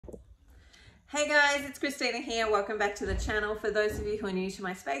Hey guys, it's Christina here. Welcome back to the channel. For those of you who are new to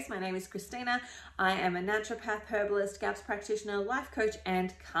my space, my name is Christina. I am a naturopath, herbalist, GAPS practitioner, life coach,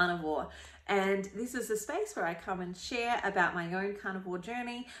 and carnivore. And this is a space where I come and share about my own carnivore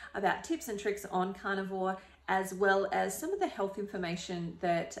journey, about tips and tricks on carnivore, as well as some of the health information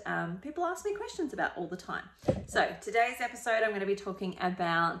that people ask me questions about all the time. So today's episode, I'm going to be talking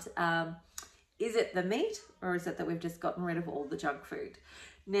about, is it the meat or is it that we've just gotten rid of all the junk food?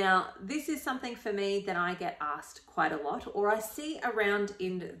 Now, this is something for me that I get asked quite a lot, or I see around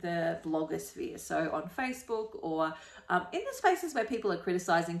in the blogosphere, so on Facebook or in the spaces where people are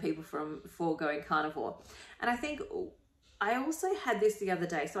criticizing people for going carnivore. And I think I also had this the other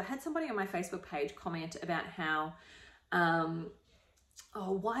day. So I had somebody on my Facebook page comment about how,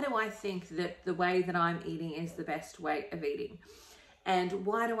 why do I think that the way that I'm eating is the best way of eating? And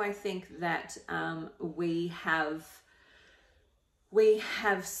why do I think that we have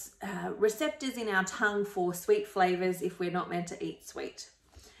receptors in our tongue for sweet flavors if we're not meant to eat sweet?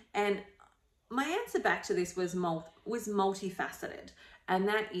 And my answer back to this was multifaceted, and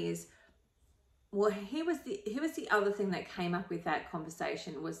that is, well, here was the other thing that came up with that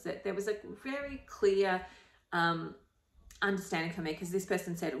conversation, was that there was a very clear understanding for me, because this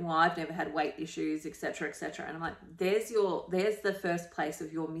person said, well, I've never had weight issues, etc., etc. And I'm like, there's the first place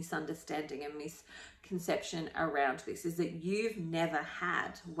of your misunderstanding and misconception around this, is that you've never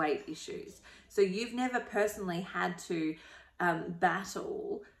had weight issues. So you've never personally had to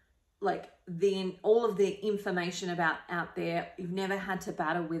battle like all of the information out there. You've never had to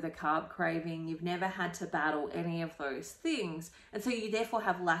battle with a carb craving. You've never had to battle any of those things. And so you therefore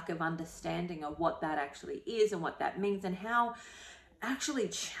have lack of understanding of what that actually is and what that means and how actually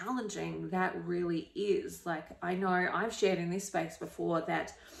challenging that really is. Like, I know I've shared in this space before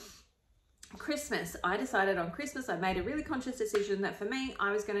that Christmas, I decided on Christmas, I made a really conscious decision that for me,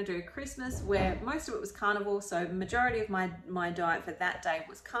 I was going to do Christmas where most of it was carnivore. So majority of my diet for that day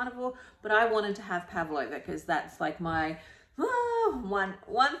was carnivore, but I wanted to have pavlova because that's like my one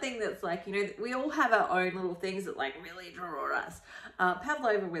thing that's like, you know, we all have our own little things that like really draw us.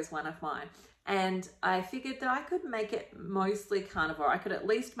 Pavlova was one of mine. And I figured that I could make it mostly carnivore. I could at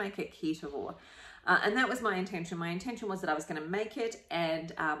least make it ketovore. And that was my intention. My intention was that I was going to make it,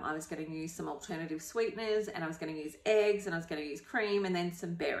 and I was going to use some alternative sweeteners, and I was going to use eggs, and I was going to use cream, and then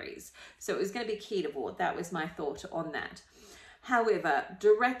some berries. So it was going to be ketovore. That was my thought on that. However,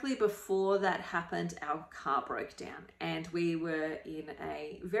 directly before that happened, our car broke down, and we were in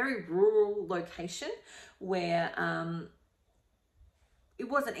a very rural location where it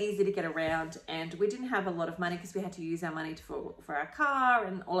wasn't easy to get around, and we didn't have a lot of money because we had to use our money for our car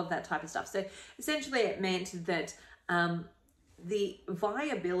and all of that type of stuff. So essentially it meant that the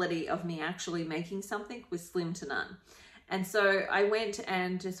viability of me actually making something was slim to none. And so I went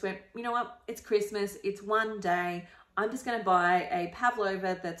and just went, you know what, it's Christmas, it's one day, I'm just going to buy a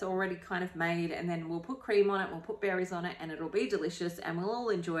pavlova that's already kind of made, and then we'll put cream on it, we'll put berries on it, and it'll be delicious, and we'll all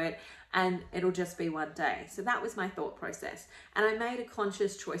enjoy it, and it'll just be one day. So that was my thought process. And I made a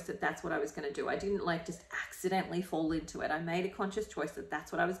conscious choice that that's what I was going to do. I didn't like just accidentally fall into it. I made a conscious choice that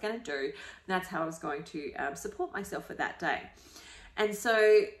that's what I was going to do. And that's how I was going to support myself for that day. And so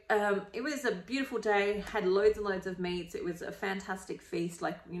it was a beautiful day, had loads and loads of meats. It was a fantastic feast.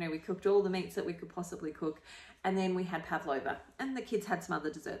 Like, you know, we cooked all the meats that we could possibly cook. And then we had pavlova, and the kids had some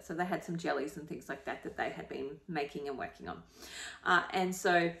other desserts. So they had some jellies and things like that they had been making and working on. And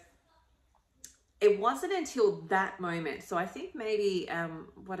so it wasn't until that moment. So I think maybe, I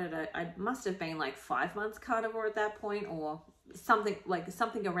must have been like 5 months carnivore at that point, or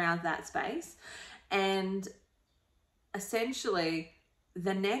something around that space. And essentially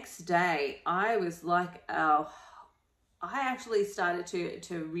the next day I was like, I actually started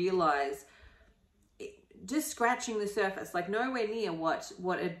to realize, just scratching the surface, like nowhere near what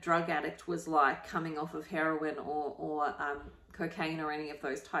a drug addict was like coming off of heroin or cocaine or any of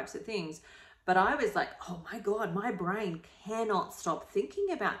those types of things. But I was like, oh my God, my brain cannot stop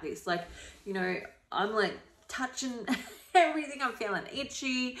thinking about this. Like, you know, I'm like touching everything. I'm feeling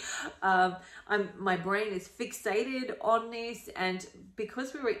itchy. My brain is fixated on this. And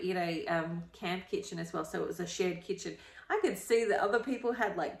because we were in a camp kitchen as well, so it was a shared kitchen, I could see that other people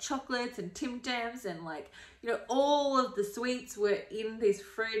had like chocolates and Tim Tams and like, you know, all of the sweets were in this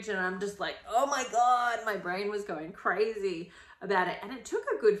fridge. And I'm just like, oh my God, my brain was going crazy about it. And it took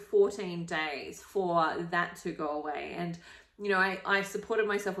a good 14 days for that to go away. And, you know, I supported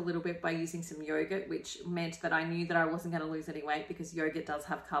myself a little bit by using some yogurt, which meant that I knew that I wasn't going to lose any weight because yogurt does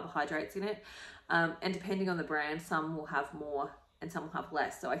have carbohydrates in it. And depending on the brand, some will have more and some will have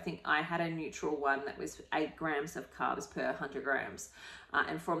less. So I think I had a neutral one that was 8 grams of carbs per 100 grams.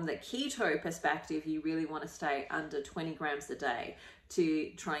 And from the keto perspective, you really want to stay under 20 grams a day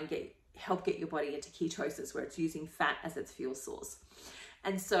to try and help get your body into ketosis, where it's using fat as its fuel source.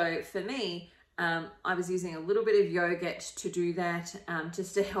 And so for me, I was using a little bit of yogurt to do that,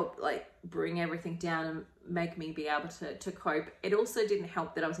 just to help like bring everything down and make me be able to cope. It also didn't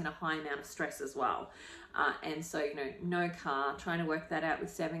help that I was in a high amount of stress as well. And so, you know, no car, trying to work that out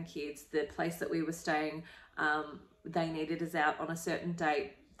with 7 kids. The place that we were staying, they needed us out on a certain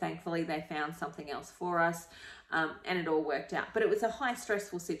date. Thankfully, they found something else for us, and it all worked out. But it was a high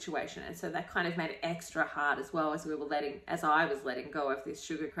stressful situation, and so that kind of made it extra hard as well, as I was letting go of this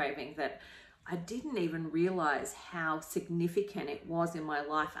sugar craving that I didn't even realize how significant it was in my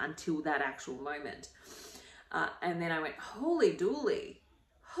life until that actual moment. And then I went, holy dooly,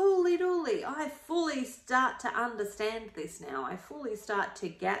 I fully start to understand this now. I fully start to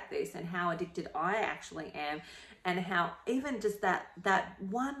get this and how addicted I actually am, and how even just that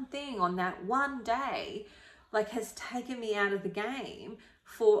one thing on that one day like has taken me out of the game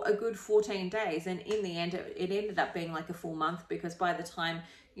for a good 14 days. And in the end, it ended up being like a full month, because by the time,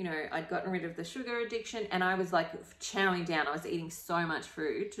 you know, I'd gotten rid of the sugar addiction and I was like chowing down. I was eating so much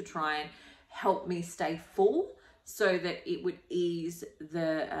food to try and help me stay full, so that it would ease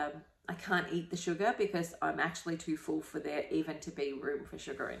the, I can't eat the sugar because I'm actually too full for there even to be room for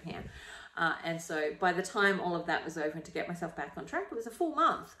sugar in here. And so by the time all of that was over and to get myself back on track, it was a full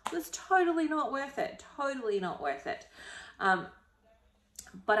month. It was totally not worth it. Totally not worth it.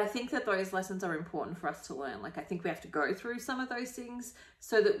 But I think that those lessons are important for us to learn. Like, I think we have to go through some of those things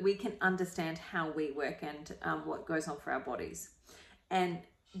so that we can understand how we work and what goes on for our bodies. And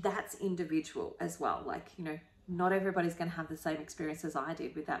that's individual as well. Like, you know, not everybody's going to have the same experience as I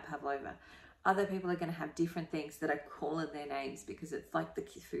did with that pavlova. Other people are going to have different things that are calling their names because it's like the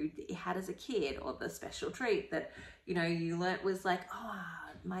food that you had as a kid, or the special treat that, you know, you learnt was like, oh,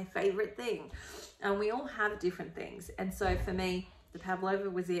 my favorite thing. And we all have different things. And so for me, the pavlova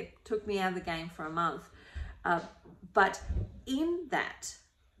was it. Took me out of the game for a month. But in that,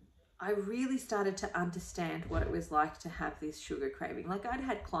 I really started to understand what it was like to have this sugar craving. Like, I'd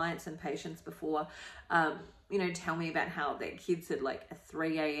had clients and patients before, you know, tell me about how their kids had, like, at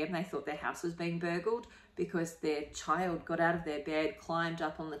 3 a.m. they thought their house was being burgled because their child got out of their bed, climbed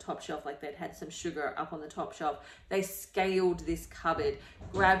up on the top shelf, like they'd had some sugar up on the top shelf. They scaled this cupboard,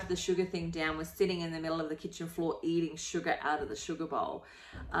 grabbed the sugar thing down, was sitting in the middle of the kitchen floor eating sugar out of the sugar bowl.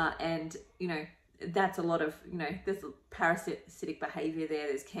 And, you know, that's a lot of, you know, there's parasitic behavior there,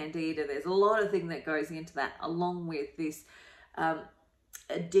 there's candida, there's a lot of things that goes into that, along with this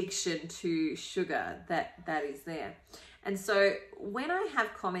addiction to sugar that is there. And so when I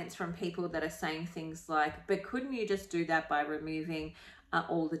have comments from people that are saying things like, but couldn't you just do that by removing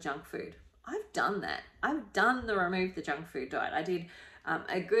all the junk food? I've done that. I've done the remove the junk food diet. I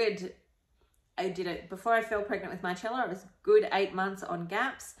did it before I fell pregnant with Marcella. I was good 8 months on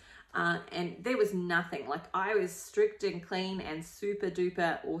GAPS. And there was nothing. Like, I was strict and clean and super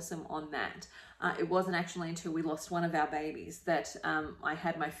duper awesome on that. It wasn't actually until we lost one of our babies that I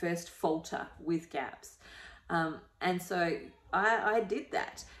had my first falter with GAPS. And so I did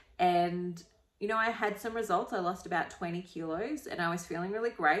that. And, you know, I had some results. I lost about 20 kilos and I was feeling really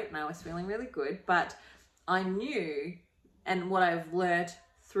great and I was feeling really good. But I knew, and what I've learned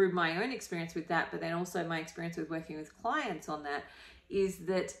through my own experience with that, but then also my experience with working with clients on that, is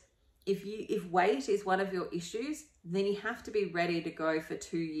that if weight is one of your issues, then you have to be ready to go for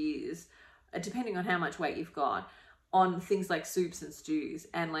 2 years, depending on how much weight you've got, on things like soups and stews,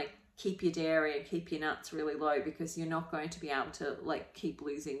 and like keep your dairy and keep your nuts really low, because you're not going to be able to like keep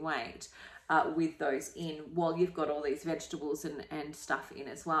losing weight with those in, while you've got all these vegetables and stuff in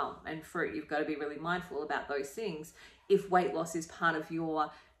as well, and fruit. You've got to be really mindful about those things if weight loss is part of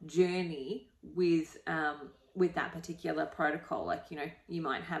your journey with that particular protocol. Like, you know, you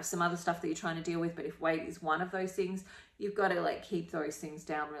might have some other stuff that you're trying to deal with, but if weight is one of those things, you've got to like keep those things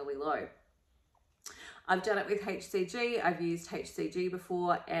down really low. I've done it with HCG. I've used HCG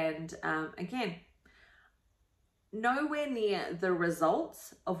before, and again, nowhere near the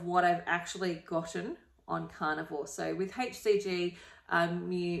results of what I've actually gotten on Carnivore. So with HCG,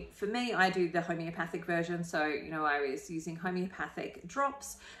 for me, I do the homeopathic version. So, you know, I was using homeopathic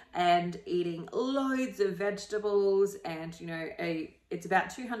drops and eating loads of vegetables, and, you know, it's about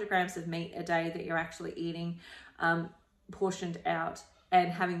 200 grams of meat a day that you're actually eating, portioned out,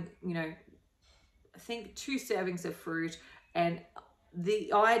 and having, you know, I think 2 servings of fruit, and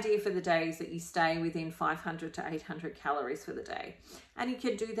the idea for the day is that you stay within 500 to 800 calories for the day. And you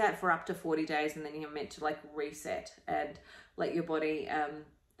can do that for up to 40 days, and then you're meant to like reset and let your body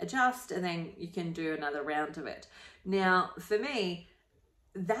adjust, and then you can do another round of it. Now, for me,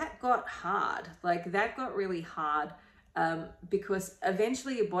 that got hard. Like that got really hard because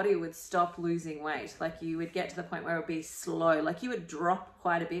eventually your body would stop losing weight. Like you would get to the point where it would be slow. Like you would drop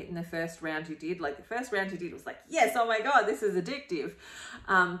quite a bit in the first round you did. Like the first round you did was like, yes, oh my God, this is addictive.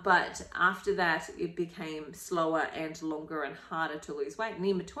 But after that, it became slower and longer and harder to lose weight. And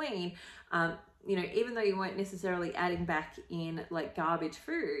in between, you know, even though you weren't necessarily adding back in like garbage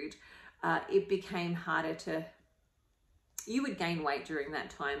food, it became harder to, you would gain weight during that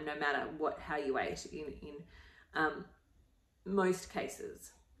time, no matter how you ate in most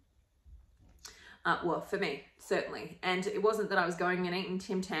cases. Well, for me, certainly. And it wasn't that I was going and eating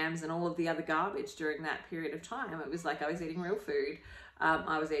Tim Tams and all of the other garbage during that period of time. It was like I was eating real food.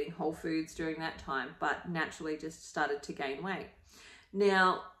 I was eating whole foods during that time, but naturally just started to gain weight.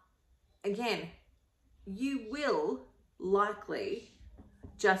 Now, again, you will likely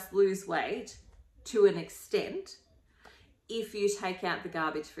just lose weight to an extent if you take out the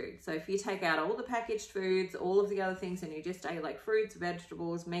garbage food. So if you take out all the packaged foods, all of the other things, and you just ate like fruits,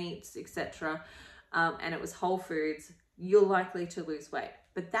 vegetables, meats, etc., and it was whole foods, you're likely to lose weight.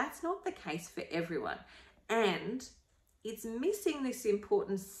 But that's not the case for everyone. And it's missing this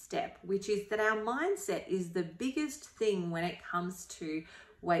important step, which is that our mindset is the biggest thing when it comes to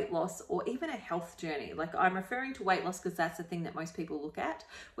weight loss or even a health journey. Like I'm referring to weight loss because that's the thing that most people look at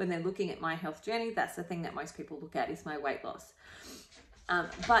when they're looking at my health journey. That's the thing that most people look at is my weight loss.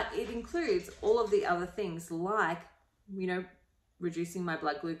 But it includes all of the other things like, you know, reducing my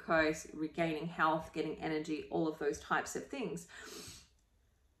blood glucose, regaining health, getting energy, all of those types of things.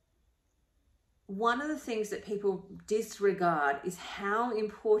 One of the things that people disregard is how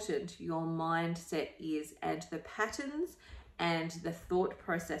important your mindset is and the patterns and the thought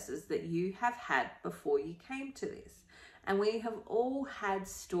processes that you have had before you came to this. And we have all had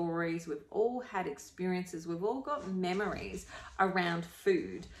stories, we've all had experiences, we've all got memories around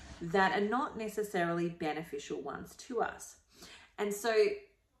food that are not necessarily beneficial ones to us. And so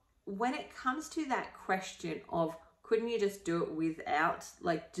when it comes to that question of, couldn't you just do it without,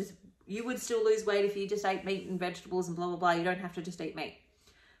 like just, you would still lose weight if you just ate meat and vegetables and blah, blah, blah, you don't have to just eat meat.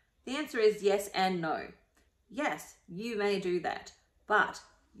 The answer is yes and no. Yes, you may do that, but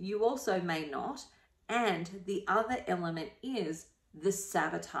you also may not. And the other element is the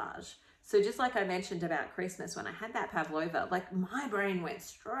sabotage. So just like I mentioned about Christmas, when I had that pavlova, like my brain went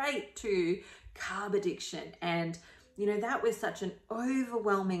straight to carb addiction. And, you know, that was such an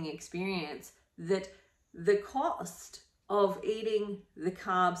overwhelming experience that the cost of eating the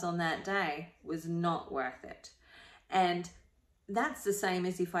carbs on that day was not worth it. And that's the same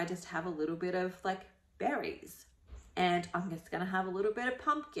as if I just have a little bit of like berries and I'm just going to have a little bit of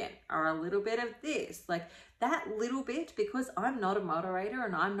pumpkin or a little bit of this, like that little bit, because I'm not a moderator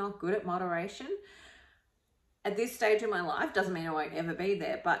and I'm not good at moderation at this stage of my life. Doesn't mean I won't ever be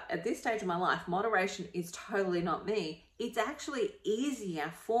there, but at this stage of my life, moderation is totally not me. It's actually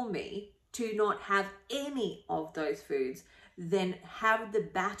easier for me to not have any of those foods than have the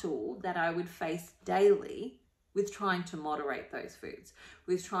battle that I would face daily with trying to moderate those foods,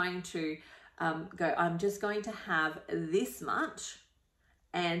 with trying to go, I'm just going to have this much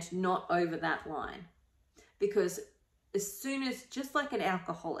and not over that line. Because as soon as, just like an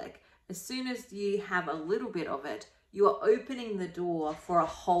alcoholic, as soon as you have a little bit of it, you are opening the door for a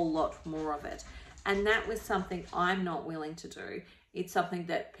whole lot more of it. And that was something I'm not willing to do. It's something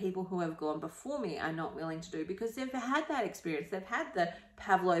that people who have gone before me are not willing to do because they've had that experience. They've had the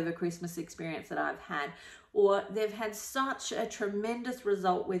pavlova Christmas experience that I've had, or they've had such a tremendous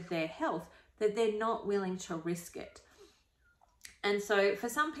result with their health that they're not willing to risk it. And so for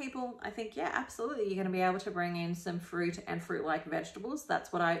some people, I think, yeah, absolutely, you're going to be able to bring in some fruit and fruit-like vegetables.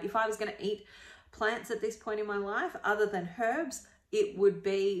 That's what if I was going to eat plants at this point in my life, other than herbs, it would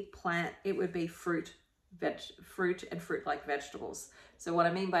be fruit and fruit-like vegetables. So what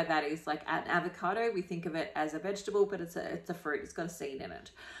I mean by that is like an avocado, we think of it as a vegetable, but it's a fruit. It's got a seed in it.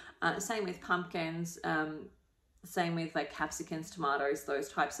 Same with pumpkins, same with like capsicums, tomatoes, those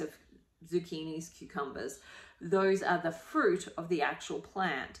types of zucchinis, cucumbers. Those are the fruit of the actual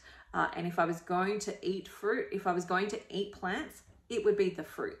plant. And if I was going to eat fruit, if I was going to eat plants, it would be the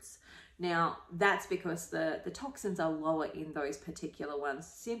fruits. Now, that's because the toxins are lower in those particular ones,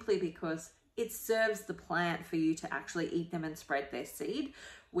 simply because it serves the plant for you to actually eat them and spread their seed,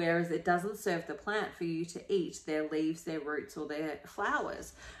 whereas it doesn't serve the plant for you to eat their leaves, their roots, or their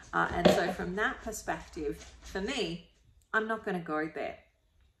flowers. And so from that perspective, for me, I'm not going to go there.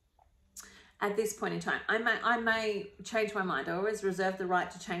 At this point in time, I may change my mind. I always reserve the right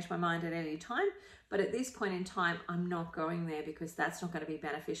to change my mind at any time. But at this point in time, I'm not going there because that's not going to be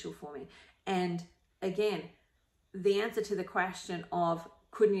beneficial for me. And again, the answer to the question of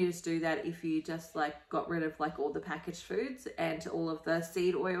couldn't you just do that if you just like got rid of like all the packaged foods and all of the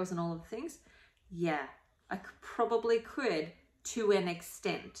seed oils and all of the things? Yeah, I probably could to an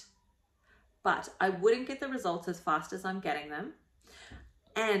extent. But I wouldn't get the results as fast as I'm getting them.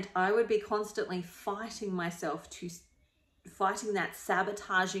 And I would be constantly fighting myself fighting that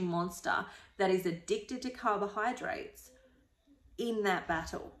sabotaging monster that is addicted to carbohydrates in that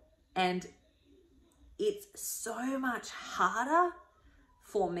battle. And it's so much harder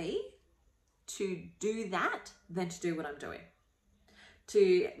for me to do that than to do what I'm doing.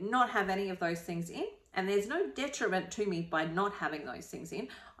 To not have any of those things in. And there's no detriment to me by not having those things in.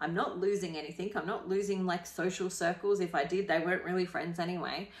 I'm not losing anything. I'm not losing like social circles. If I did, they weren't really friends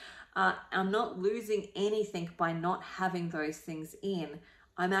anyway. I'm not losing anything by not having those things in.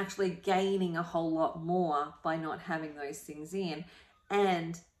 I'm actually gaining a whole lot more by not having those things in.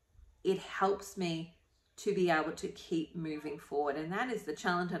 And it helps me to be able to keep moving forward. And that is the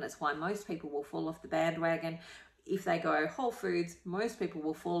challenge. And it's why most people will fall off the bandwagon. If they go whole foods, most people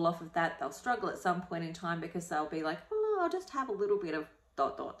will fall off of that. They'll struggle at some point in time because they'll be like, oh, I'll just have a little bit of ...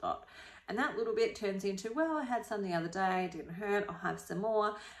 And that little bit turns into, well, I had some the other day, it didn't hurt, I'll have some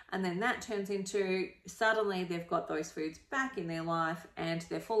more. And then that turns into suddenly they've got those foods back in their life and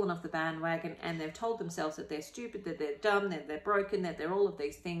they're fallen off the bandwagon and they've told themselves that they're stupid, that they're dumb, that they're broken, that they're all of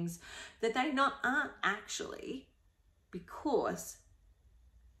these things that they aren't actually, because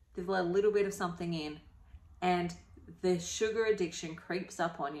they've let a little bit of something in and the sugar addiction creeps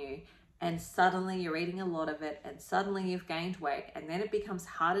up on you. And suddenly you're eating a lot of it and suddenly you've gained weight and then it becomes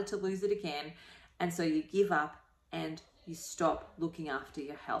harder to lose it again. And so you give up and you stop looking after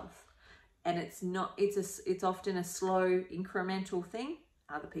your health. And it's often a slow incremental thing.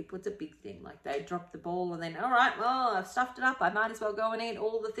 Other people, it's a big thing. Like they drop the ball and then, all right, well, I've stuffed it up. I might as well go and eat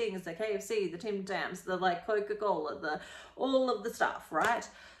all the things, the KFC, the Tim Tams, the like Coca-Cola, all of the stuff, right?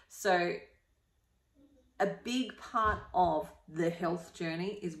 So a big part of the health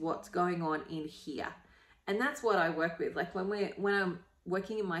journey is what's going on in here. And that's what I work with. Like when I'm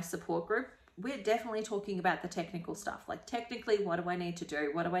working in my support group, we're definitely talking about the technical stuff. Like technically, what do I need to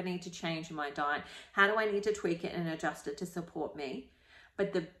do? What do I need to change in my diet? How do I need to tweak it and adjust it to support me?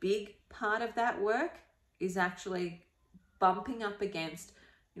 But the big part of that work is actually bumping up against,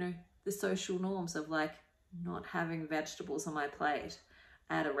 the social norms of like not having vegetables on my plate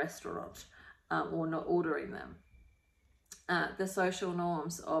at a restaurant. Or not ordering them. The social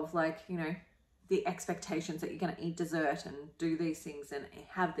norms of like, the expectations that you're going to eat dessert and do these things and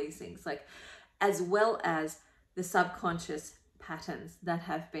have these things, like, as well as the subconscious patterns that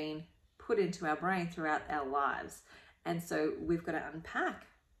have been put into our brain throughout our lives. And so we've got to unpack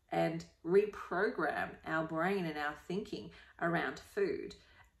and reprogram our brain and our thinking around food.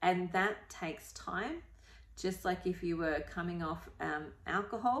 And that takes time. Just like if you were coming off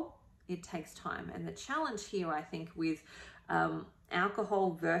alcohol, it takes time. And the challenge here, I think, with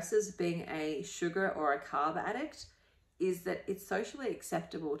alcohol versus being a sugar or a carb addict is that it's socially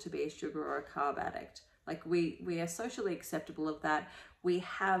acceptable to be a sugar or a carb addict. Like we are socially acceptable of that. We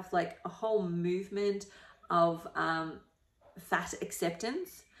have like a whole movement of fat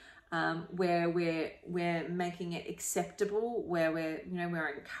acceptance, where we're making it acceptable, where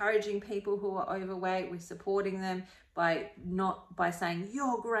we're encouraging people who are overweight, we're supporting them by saying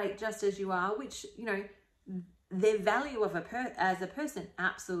you're great just as you are, which their value of as a person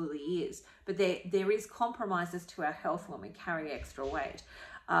absolutely is, but there is compromises to our health when we carry extra weight,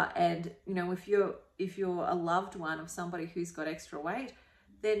 and if you're a loved one of somebody who's got extra weight,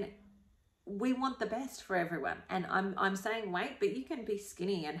 then we want the best for everyone. And I'm saying weight, but you can be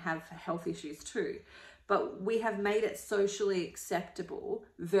skinny and have health issues too. But we have made it socially acceptable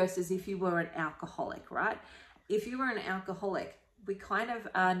versus if you were an alcoholic, right? If you were an alcoholic, we kind of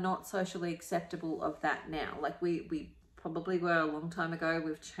are not socially acceptable of that now. Like we probably were a long time ago.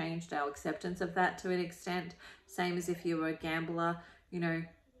 We've changed our acceptance of that to an extent. Same as if you were a gambler, you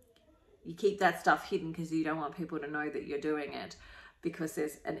keep that stuff hidden because you don't want people to know that you're doing it, because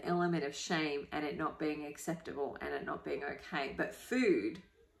there's an element of shame and it not being acceptable and it not being okay. But food,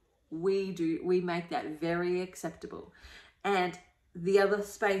 we make that very acceptable. And the other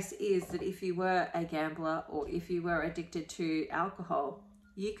space is that if you were a gambler or if you were addicted to alcohol,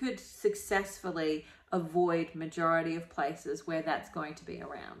 you could successfully avoid majority of places where that's going to be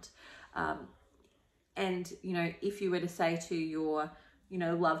around. And, if you were to say to your,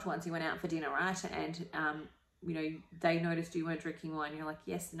 loved ones, you went out for dinner, right? And you know, they noticed you weren't drinking wine, you're like,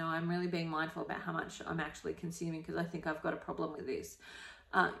 yes, no, I'm really being mindful about how much I'm actually consuming because I think I've got a problem with this.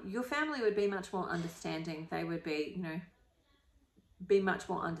 Your family would be much more understanding. They would be, you know, be much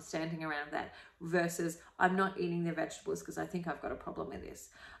more understanding around that versus I'm not eating the vegetables because I think I've got a problem with this.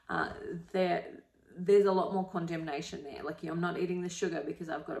 There's a lot more condemnation there. Like, I'm not eating the sugar because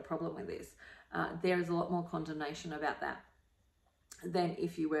I've got a problem with this. There is a lot more condemnation about that than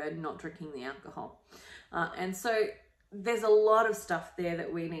if you were not drinking the alcohol. And so there's a lot of stuff there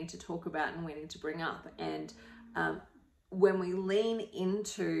that we need to talk about and we need to bring up. And when we lean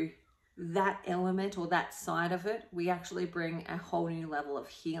into that element or that side of it, we actually bring a whole new level of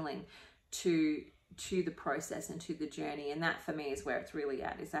healing to the process and to the journey. And that for me is where it's really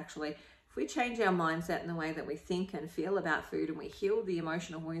at, is actually if we change our mindset and the way that we think and feel about food, and we heal the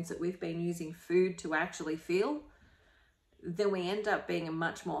emotional wounds that we've been using food to actually feel, then we end up being a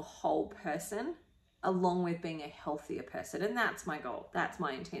much more whole person, along with being a healthier person. And that's my goal. That's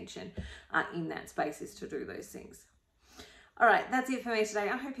my intention in that space, is to do those things. All right, that's it for me today.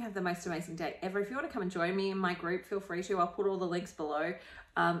 I hope you have the most amazing day ever. If you want to come and join me in my group, feel free to. I'll put all the links below.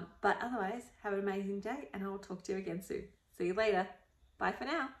 But otherwise, have an amazing day, and I will talk to you again soon. See you later. Bye for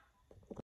now.